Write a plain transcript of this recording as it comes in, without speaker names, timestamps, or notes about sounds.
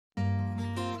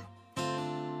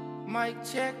Mic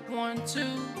check 1, 2.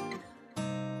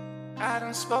 I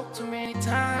done spoke too many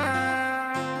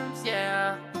times,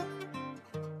 yeah.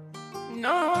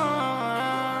 No,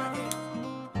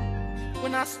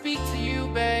 when I speak to you,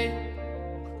 babe,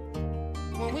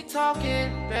 when we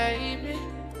talking, baby,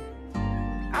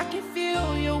 I can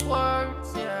feel your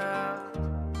words, yeah.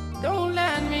 Don't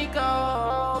let me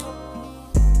go.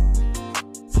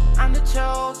 I'm the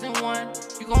chosen one.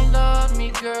 You gon' love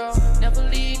me, girl. Never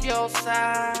leave your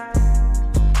side.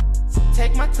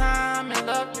 Take my time and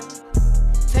love you.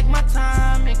 Take my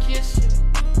time and kiss you.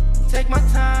 Take my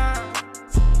time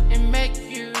and make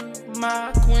you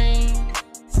my queen.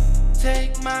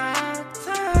 Take my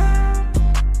time.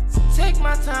 Take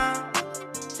my time.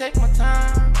 Take my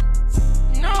time.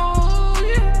 No,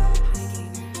 yeah.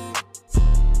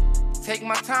 Take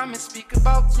my time and speak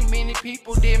about too many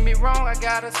people did me wrong. I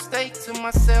gotta stay to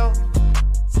myself.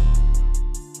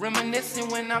 Reminiscing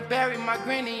when I buried my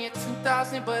granny in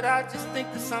 2000, but I just think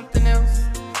of something else.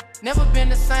 Never been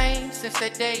the same since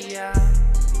that day, yeah.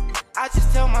 I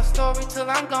just tell my story till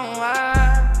I'm gone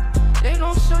wild. They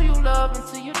don't show you love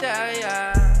until you die,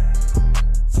 yeah.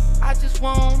 I just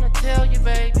wanna tell you,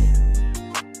 baby,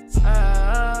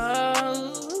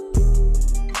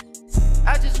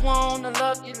 I just wanna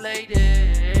love you,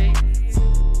 lady.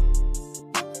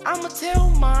 I'ma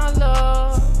tell my love.